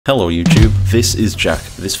Hello YouTube, this is Jack.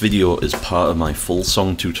 This video is part of my full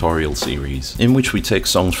song tutorial series, in which we take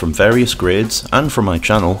songs from various grades and from my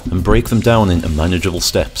channel and break them down into manageable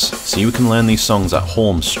steps, so you can learn these songs at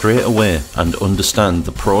home straight away and understand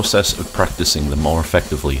the process of practicing them more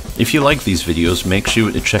effectively. If you like these videos, make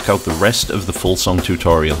sure to check out the rest of the full song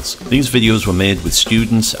tutorials. These videos were made with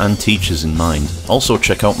students and teachers in mind. Also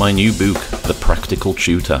check out my new book, The Practical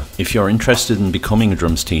Tutor. If you're interested in becoming a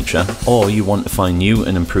drums teacher, or you want to find new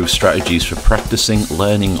and improved strategies for practicing,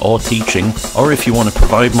 learning or teaching, or if you want to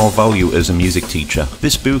provide more value as a music teacher,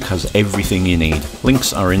 this book has everything you need.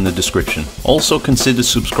 Links are in the description. Also consider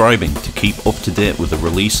subscribing to keep up to date with the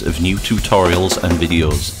release of new tutorials and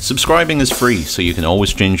videos. Subscribing is free, so you can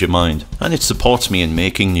always change your mind, and it supports me in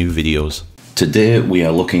making new videos. Today we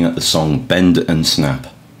are looking at the song Bend and Snap.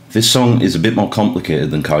 This song is a bit more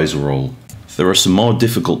complicated than Kaiser Roll. There are some more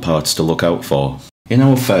difficult parts to look out for. In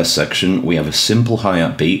our first section, we have a simple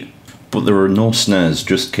hi-hat beat, but there are no snares,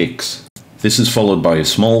 just kicks. This is followed by a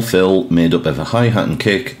small fill made up of a hi-hat and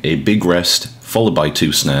kick, a big rest, followed by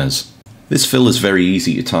 2 snares. This fill is very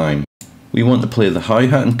easy to time. We want to play the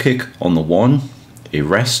hi-hat and kick on the 1, a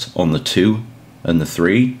rest on the 2 and the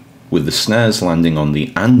 3, with the snares landing on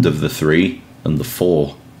the and of the 3 and the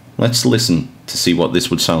 4. Let's listen to see what this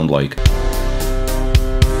would sound like.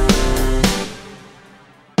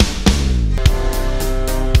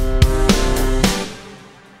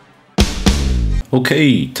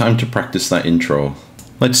 Okay, time to practice that intro.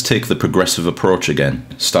 Let's take the progressive approach again,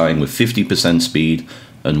 starting with 50% speed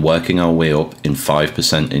and working our way up in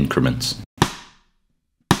 5% increments.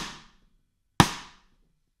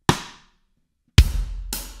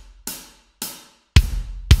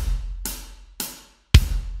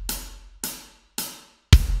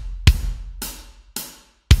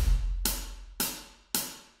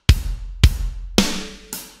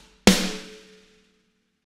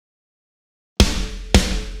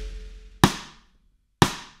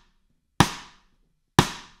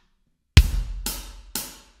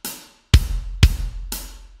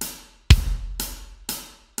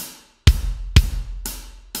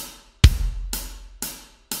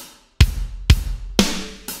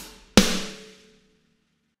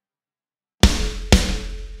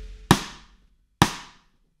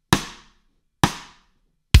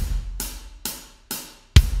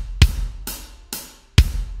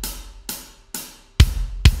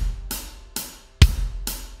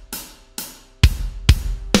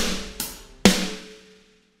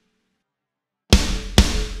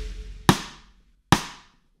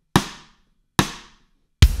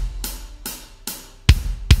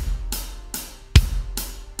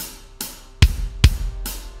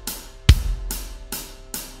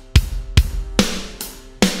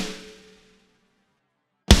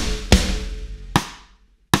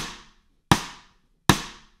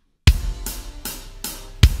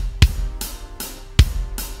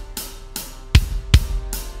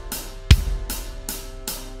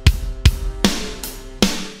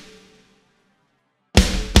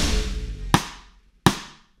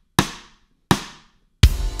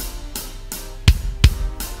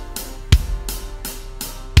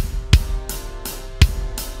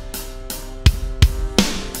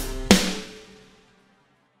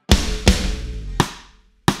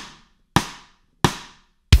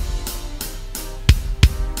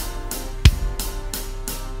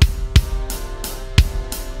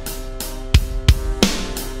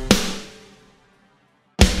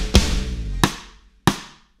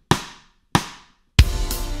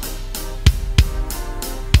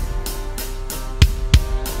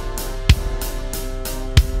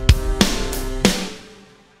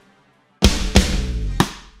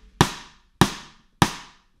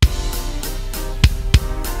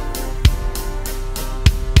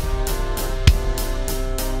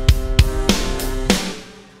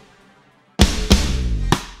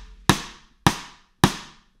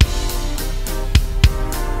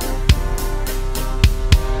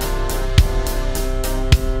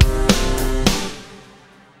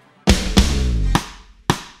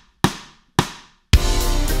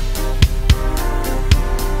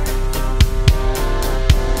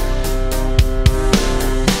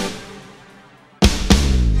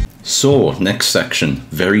 So, next section,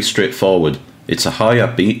 very straightforward. It's a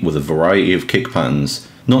hi-hat beat with a variety of kick patterns.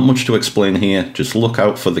 Not much to explain here, just look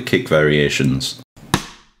out for the kick variations.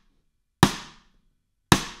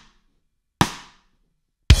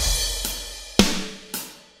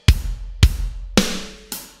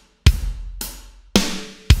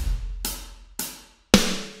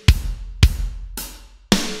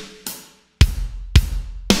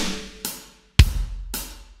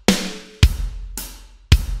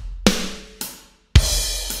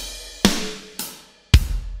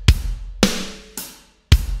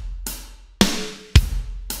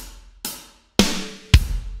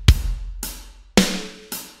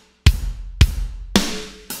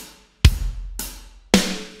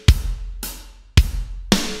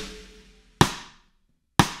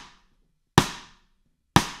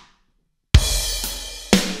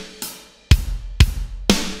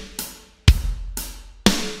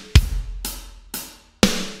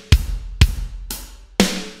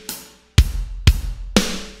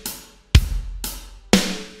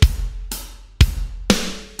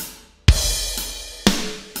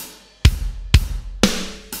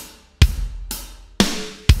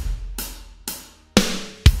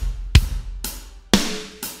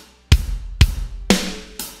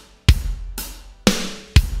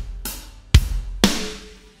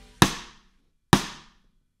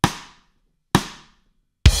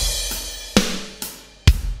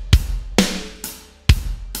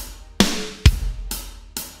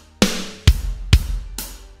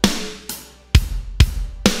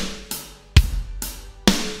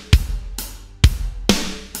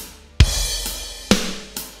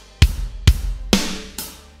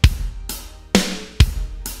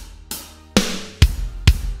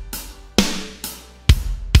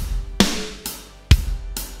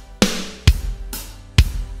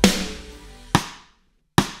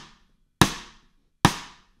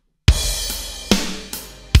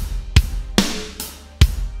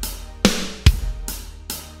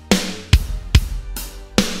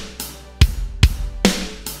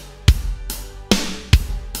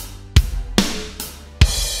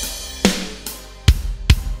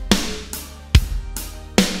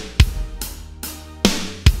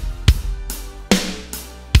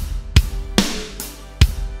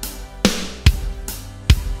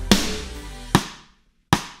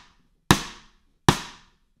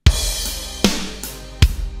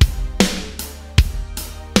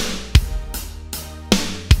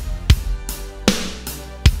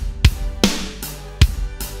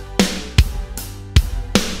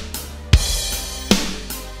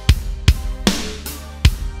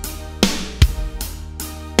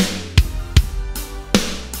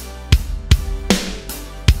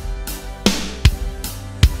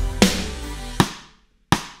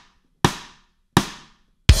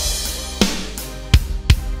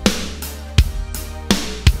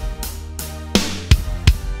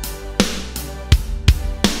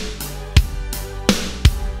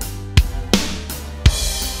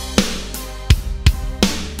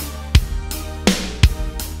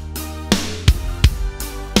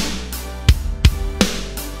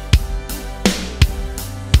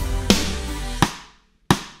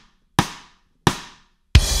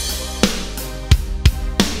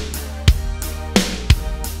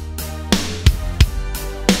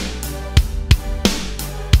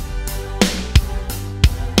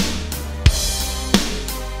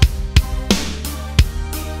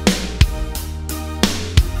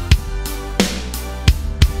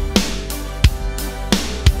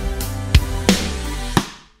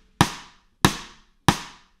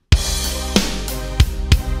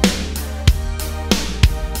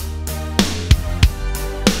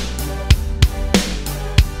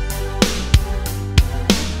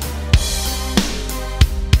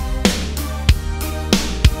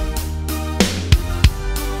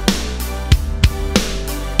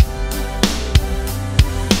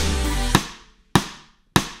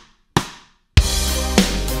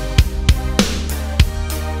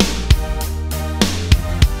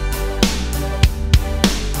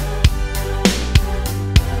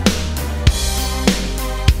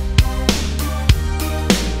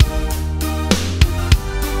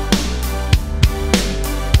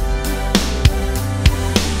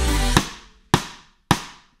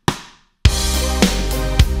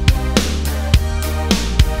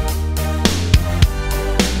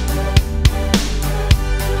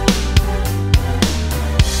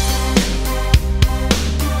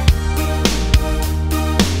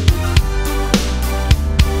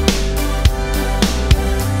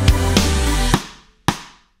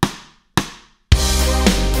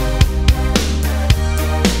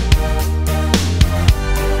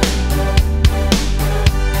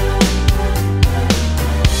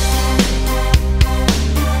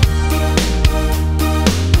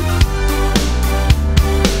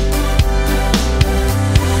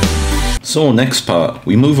 So next part,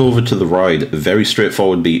 we move over to the ride, a very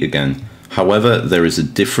straightforward beat again. However, there is a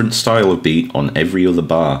different style of beat on every other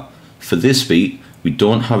bar. For this beat, we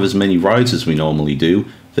don't have as many rides as we normally do,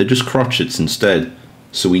 they're just crotchets instead,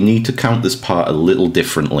 so we need to count this part a little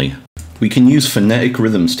differently. We can use phonetic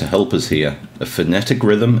rhythms to help us here. A phonetic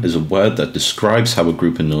rhythm is a word that describes how a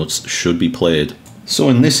group of notes should be played. So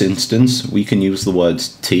in this instance, we can use the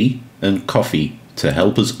words tea and coffee to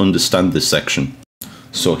help us understand this section.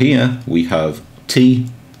 So here we have tea,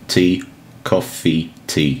 tea, coffee,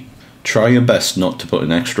 tea. Try your best not to put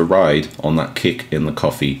an extra ride on that kick in the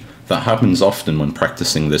coffee. That happens often when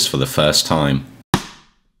practicing this for the first time.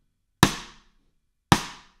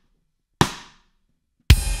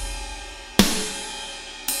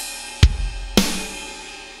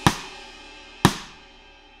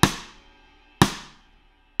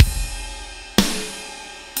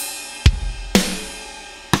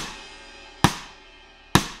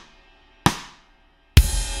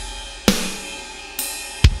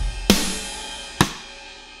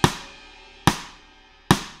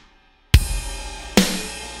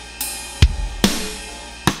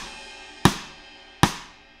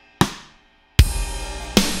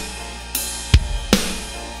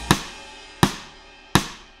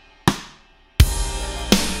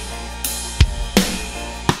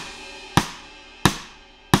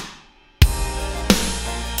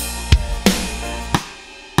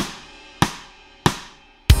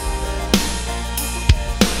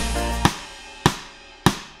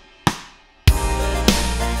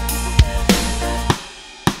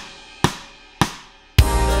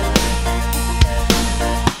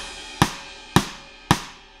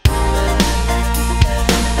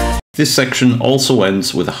 This section also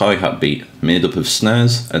ends with a hi-hat beat made up of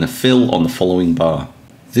snares and a fill on the following bar.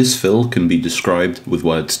 This fill can be described with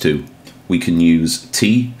words too. We can use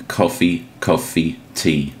tea, coffee, coffee,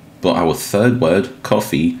 tea. But our third word,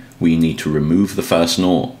 coffee, we need to remove the first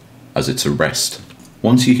note, as it's a rest.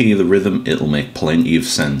 Once you hear the rhythm, it'll make plenty of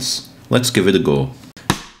sense. Let's give it a go.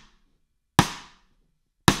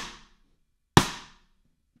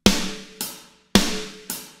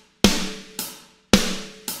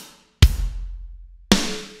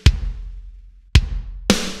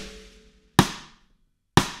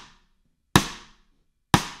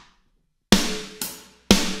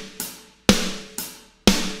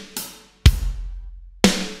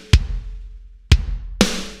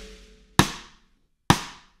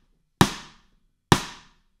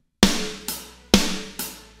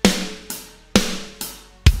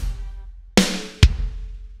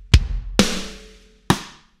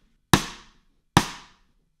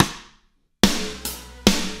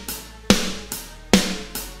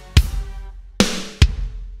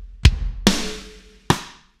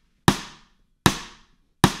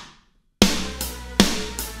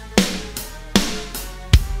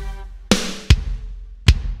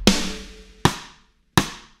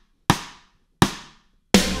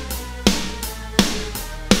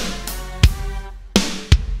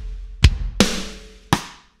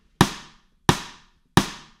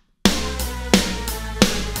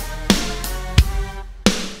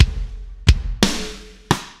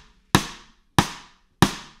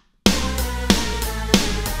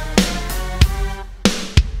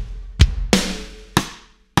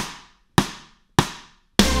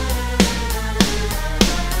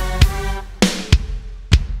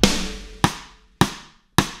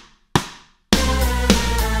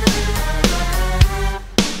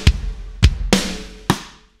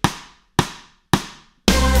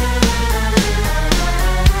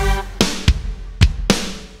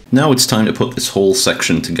 Now it's time to put this whole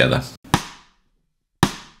section together.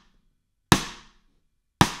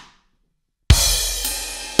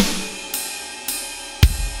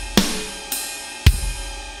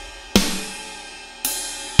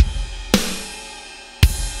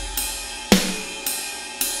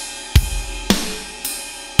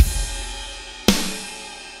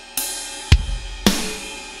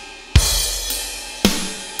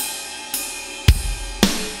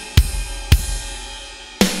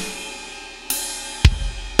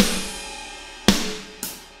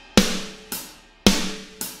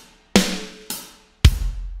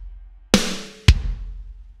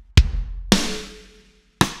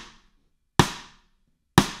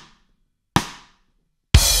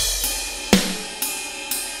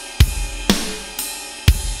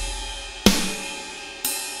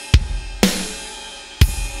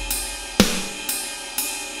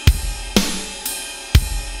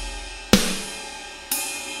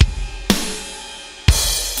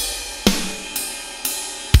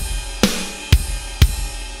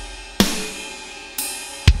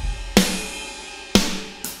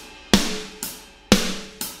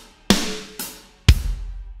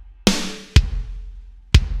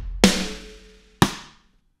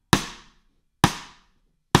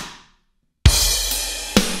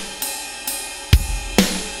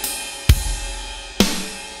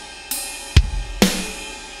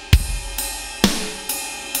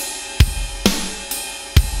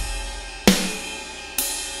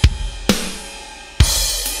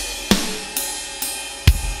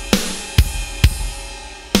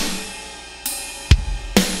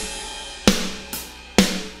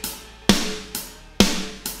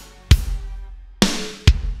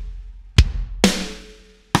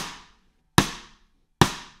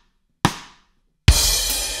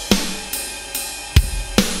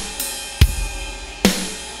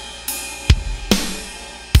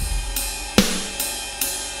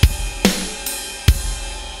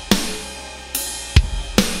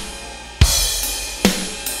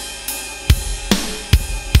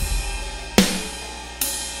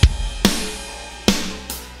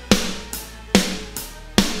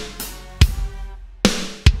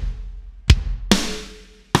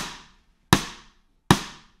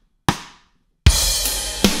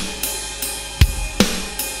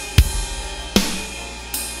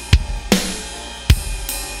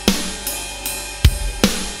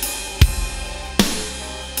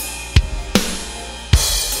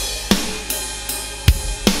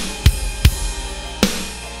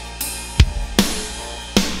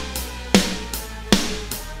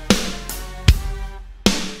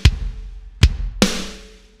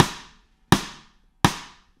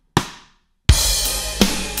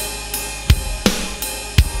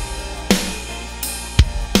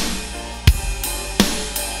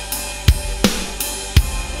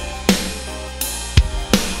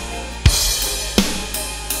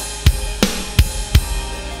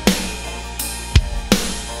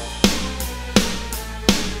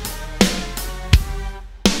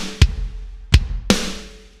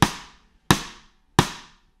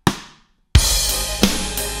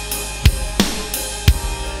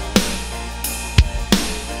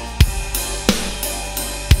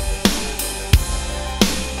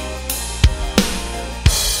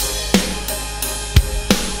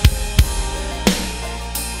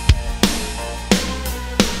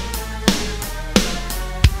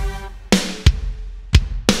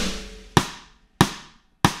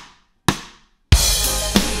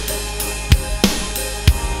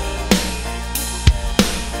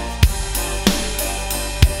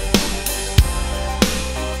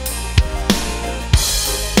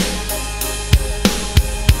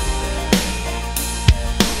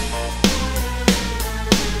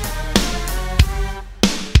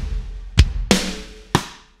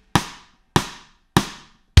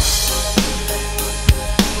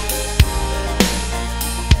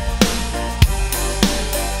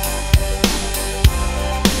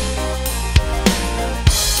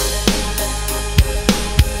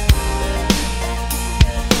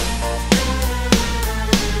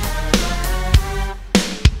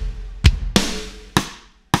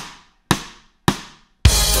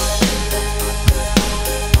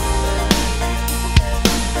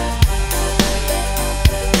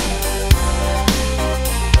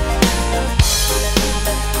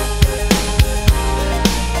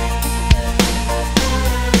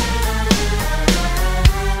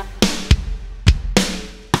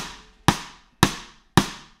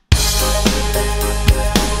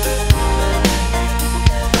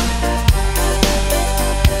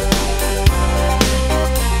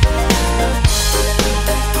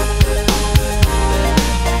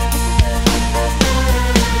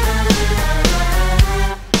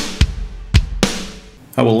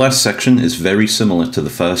 Our last section is very similar to the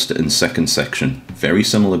first and second section. Very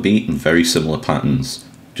similar beat and very similar patterns.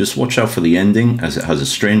 Just watch out for the ending as it has a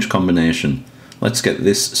strange combination. Let's get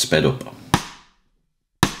this sped up.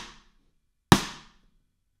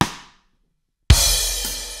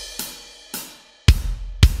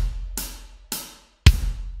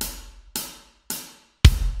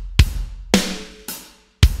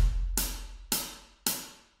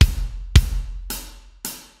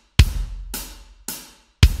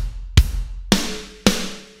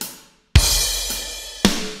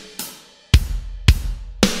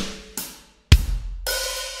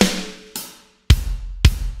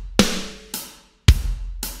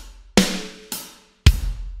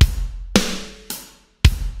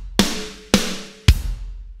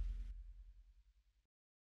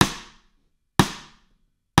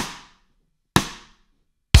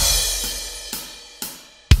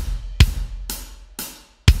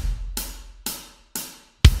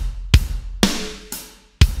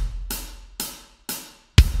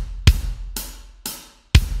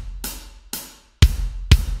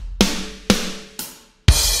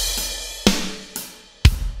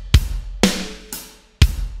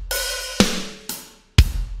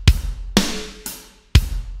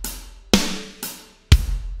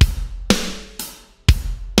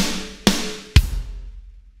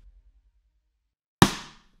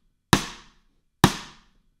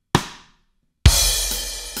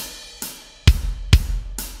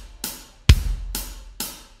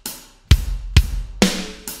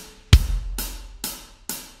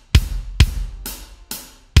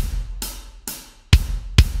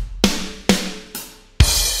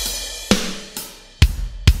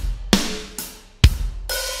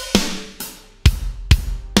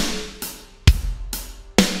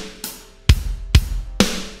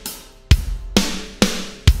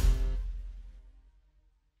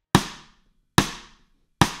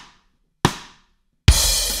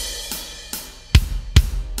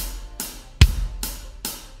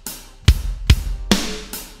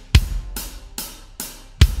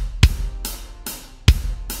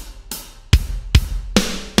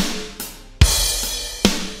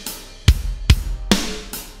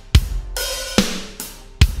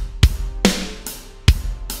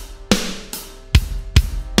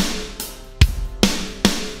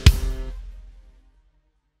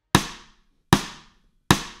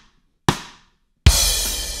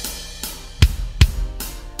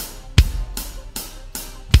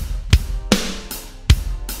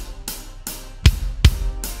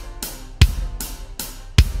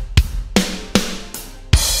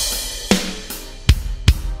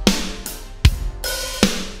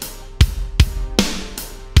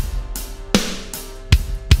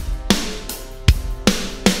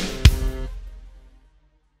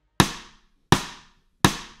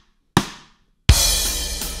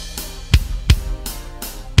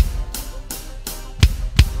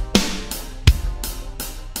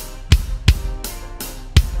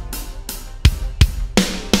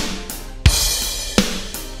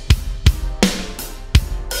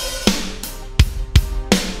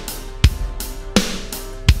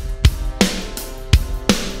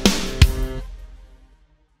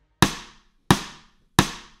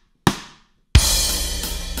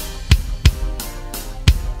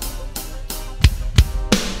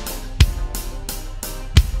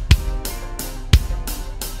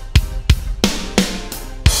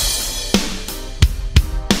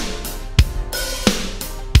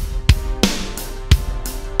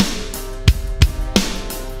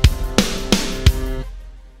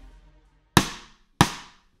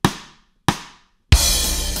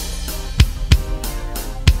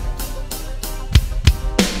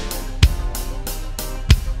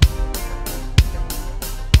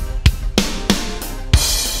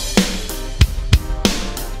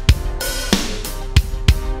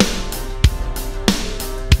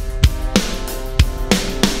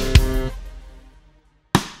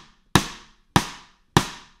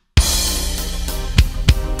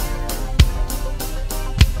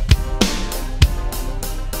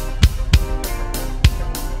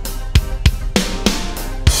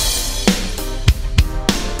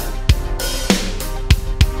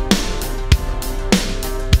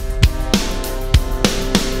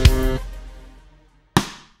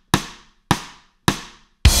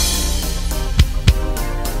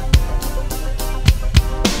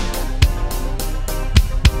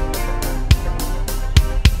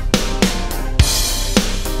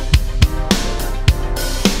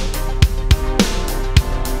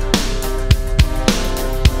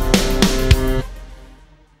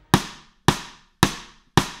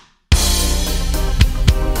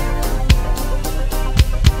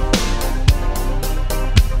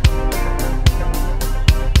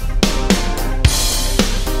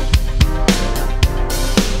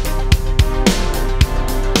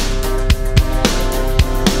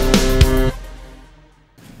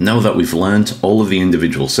 Now that we've learnt all of the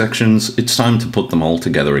individual sections, it's time to put them all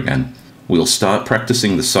together again. We'll start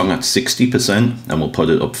practicing the song at 60% and we'll put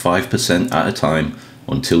it up 5% at a time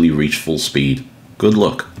until you reach full speed. Good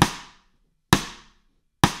luck!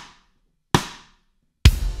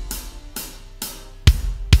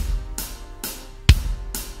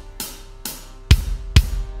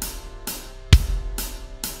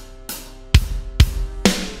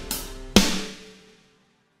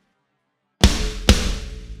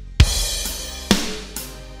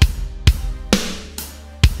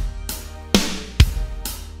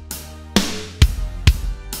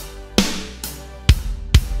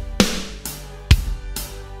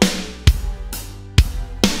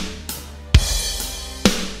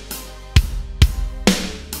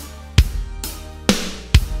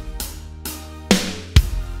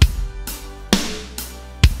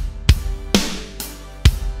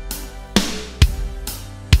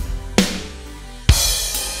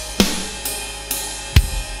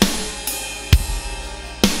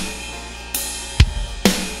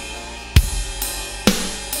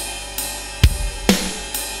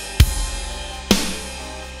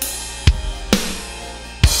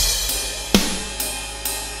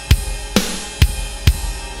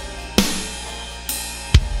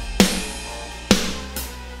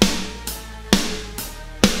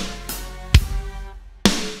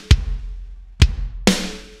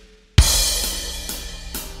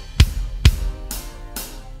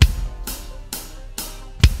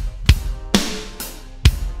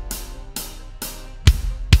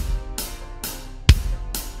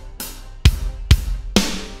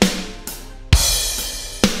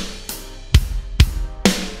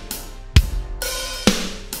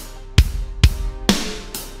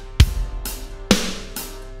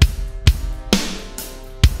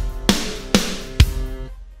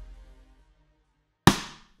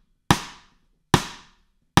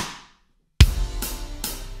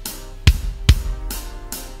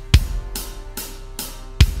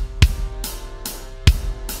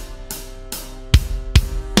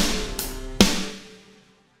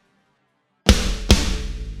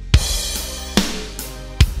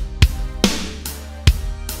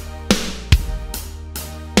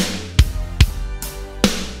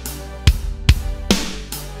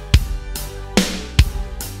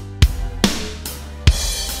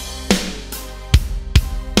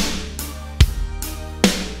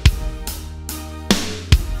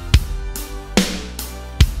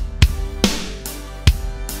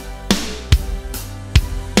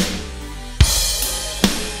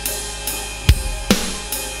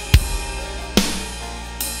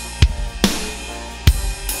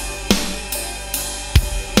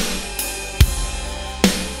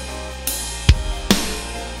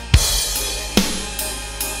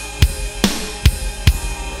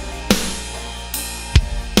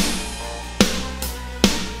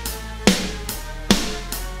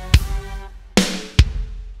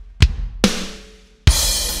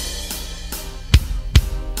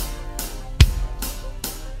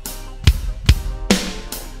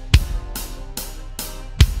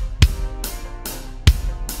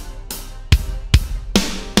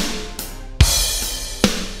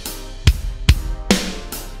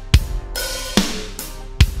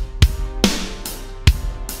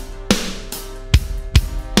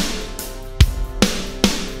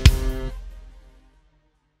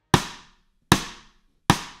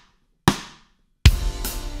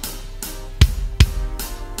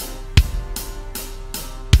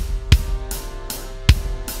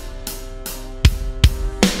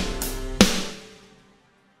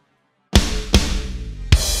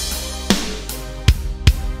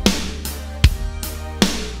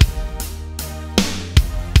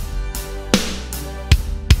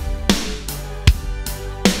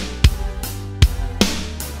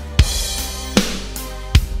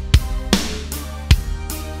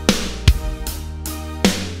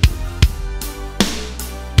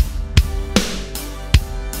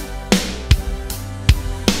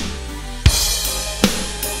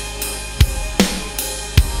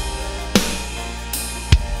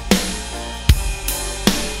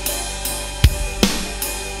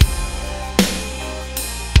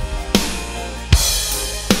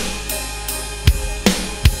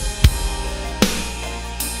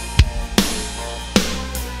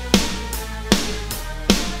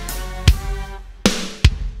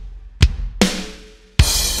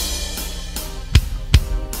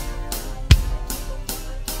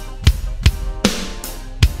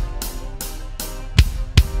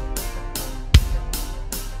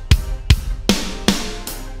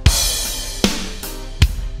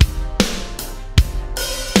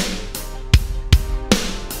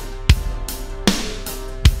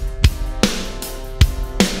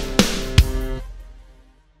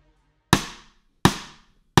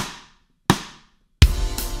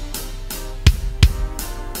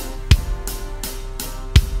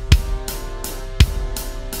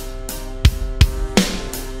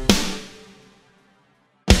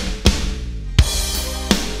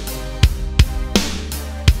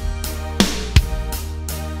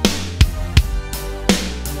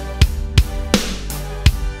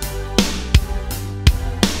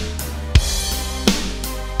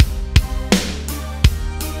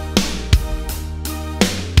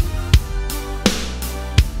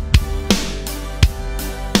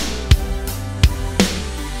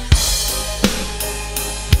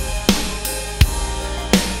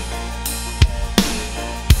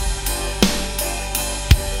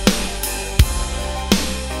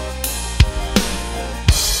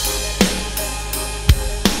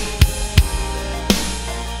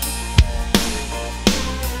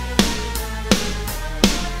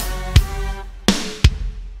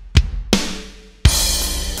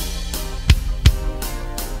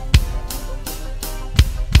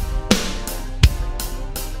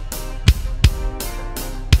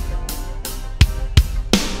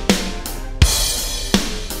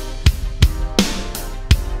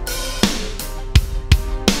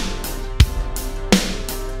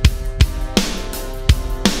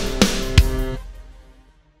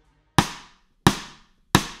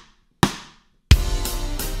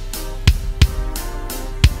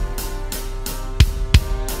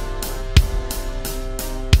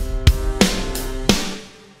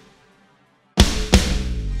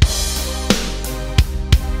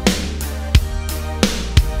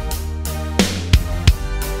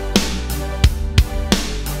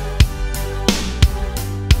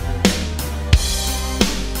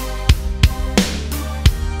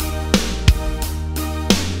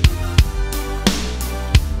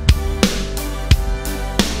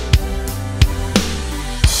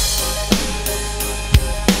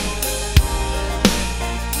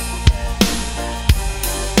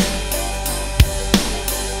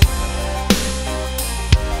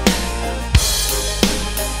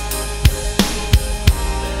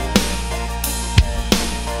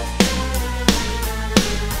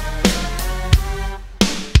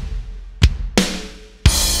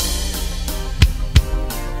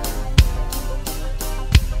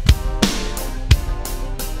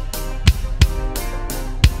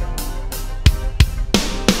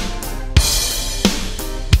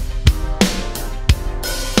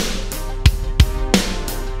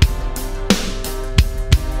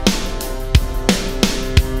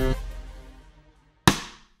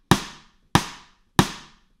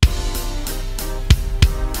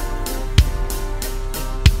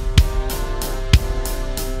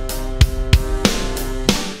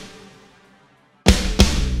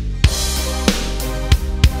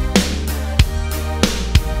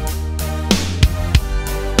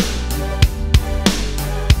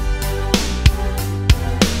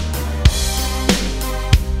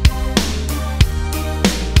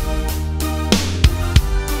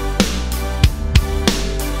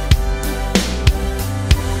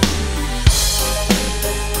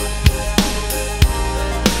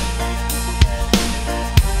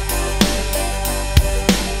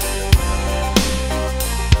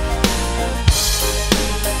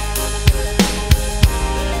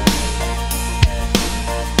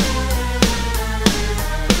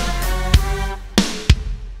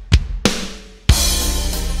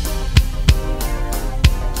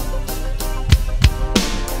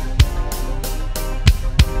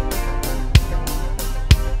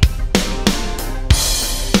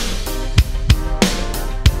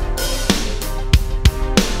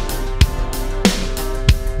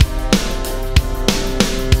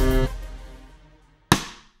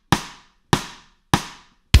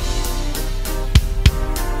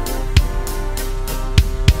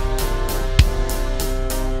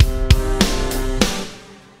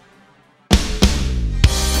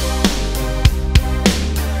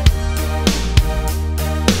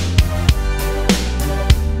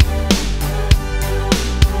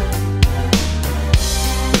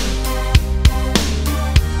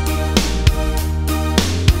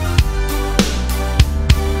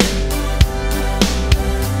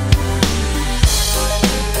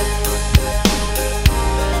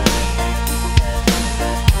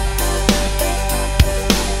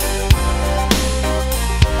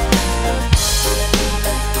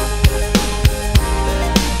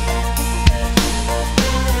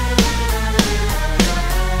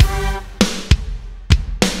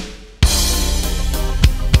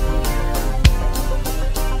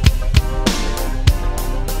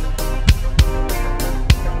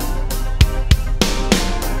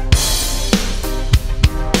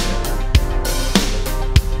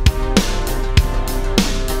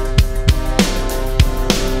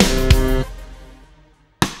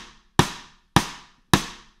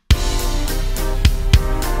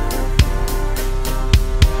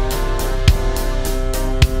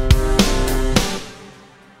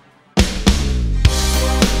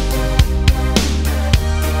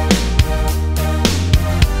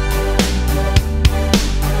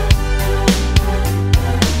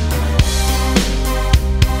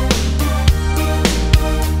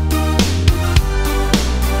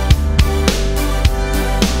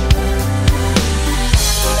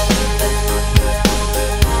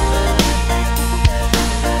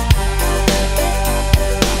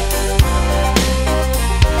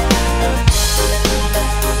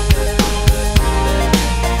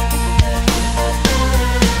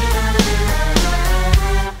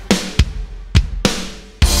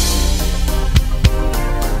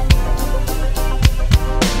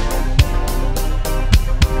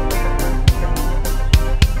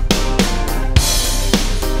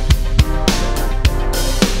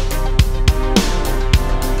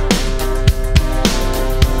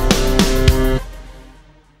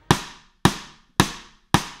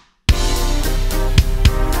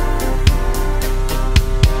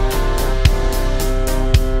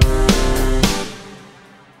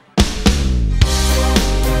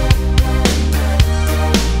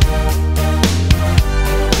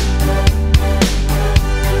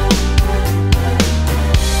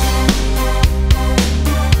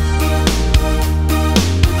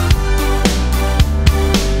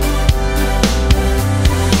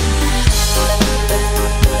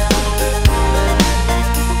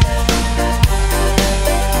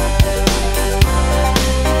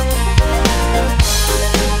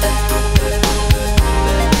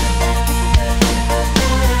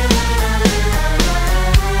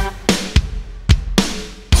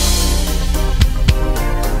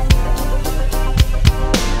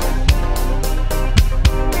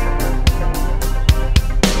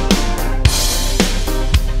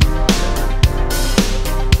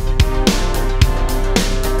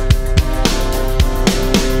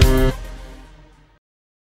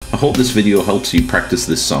 hope this video helps you practice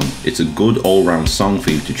this song. It's a good all-round song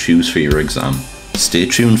for you to choose for your exam. Stay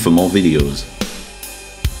tuned for more videos.